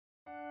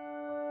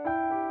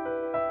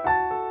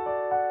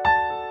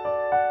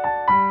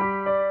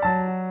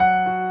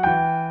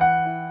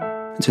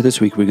And so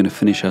this week we're going to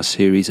finish our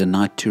series, A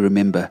Night to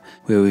Remember,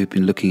 where we've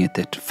been looking at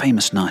that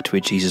famous night where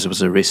Jesus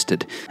was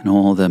arrested and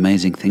all the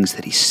amazing things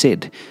that he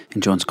said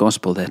in John's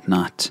Gospel that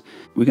night.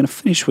 We're going to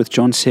finish with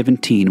John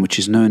 17, which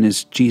is known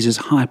as Jesus'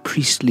 high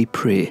priestly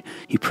prayer.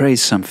 He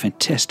prays some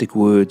fantastic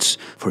words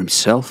for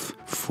himself,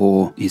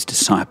 for his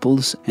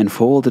disciples, and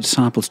for all the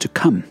disciples to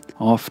come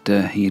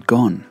after he had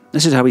gone.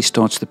 This is how he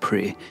starts the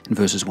prayer in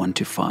verses 1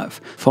 to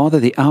 5. Father,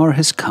 the hour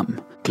has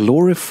come.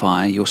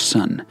 Glorify your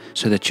Son,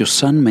 so that your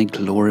Son may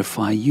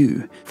glorify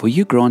you. For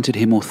you granted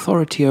him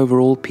authority over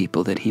all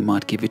people, that he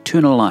might give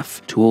eternal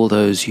life to all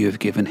those you have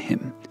given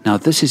him. Now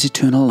this is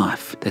eternal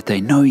life, that they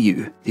know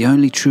you, the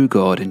only true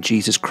God, and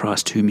Jesus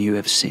Christ whom you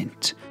have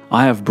sent.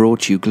 I have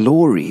brought you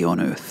glory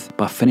on earth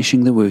by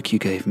finishing the work you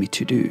gave me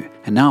to do.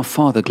 And now,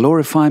 Father,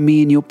 glorify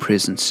me in your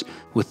presence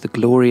with the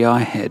glory I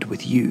had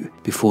with you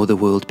before the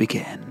world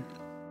began.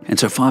 And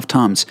so 5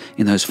 times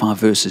in those 5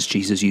 verses,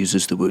 Jesus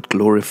uses the word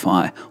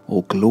glorify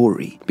or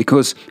glory,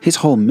 because his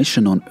whole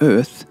mission on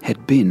earth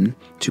had been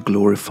to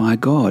glorify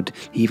God.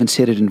 He even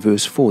said it in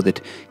verse 4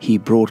 that he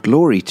brought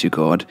glory to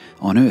God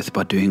on earth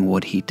by doing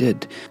what he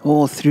did.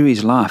 All through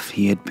his life,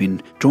 he had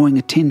been drawing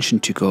attention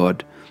to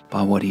God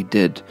by what he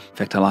did. In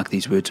fact, I like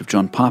these words of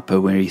John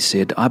Piper where he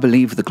said, I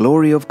believe the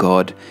glory of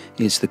God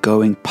is the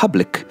going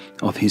public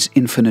of his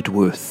infinite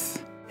worth.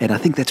 And I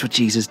think that's what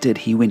Jesus did.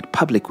 He went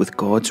public with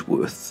God's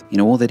worth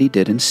in all that he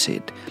did and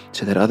said,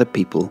 so that other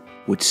people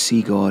would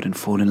see God and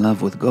fall in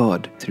love with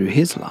God through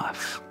his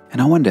life.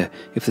 And I wonder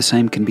if the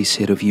same can be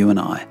said of you and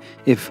I,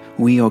 if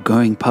we are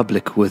going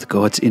public with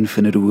God's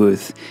infinite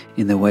worth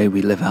in the way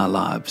we live our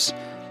lives.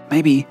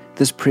 Maybe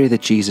this prayer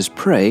that Jesus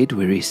prayed,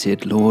 where he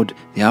said, Lord,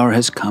 the hour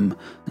has come,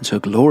 and so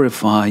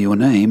glorify your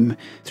name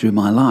through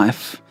my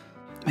life,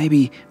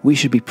 maybe we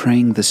should be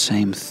praying the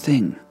same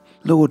thing.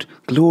 Lord,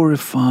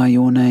 glorify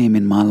your name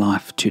in my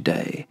life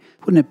today.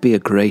 Wouldn't it be a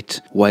great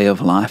way of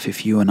life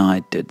if you and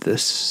I did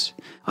this?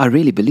 I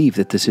really believe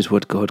that this is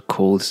what God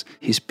calls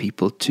his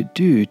people to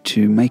do,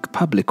 to make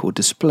public or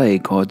display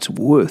God's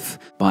worth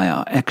by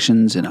our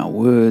actions and our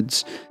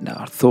words and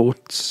our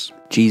thoughts.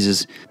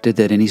 Jesus did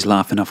that in his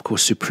life, and of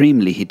course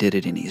supremely he did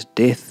it in his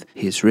death,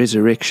 his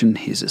resurrection,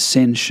 his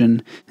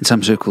ascension. In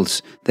some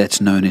circles that's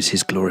known as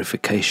his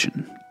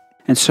glorification.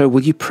 And so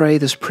will you pray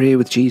this prayer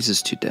with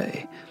Jesus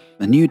today?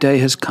 A new day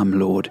has come,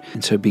 Lord,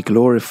 and so be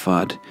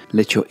glorified.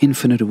 Let your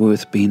infinite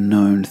worth be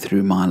known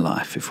through my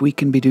life. If we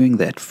can be doing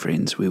that,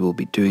 friends, we will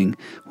be doing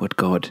what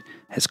God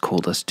has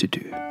called us to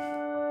do.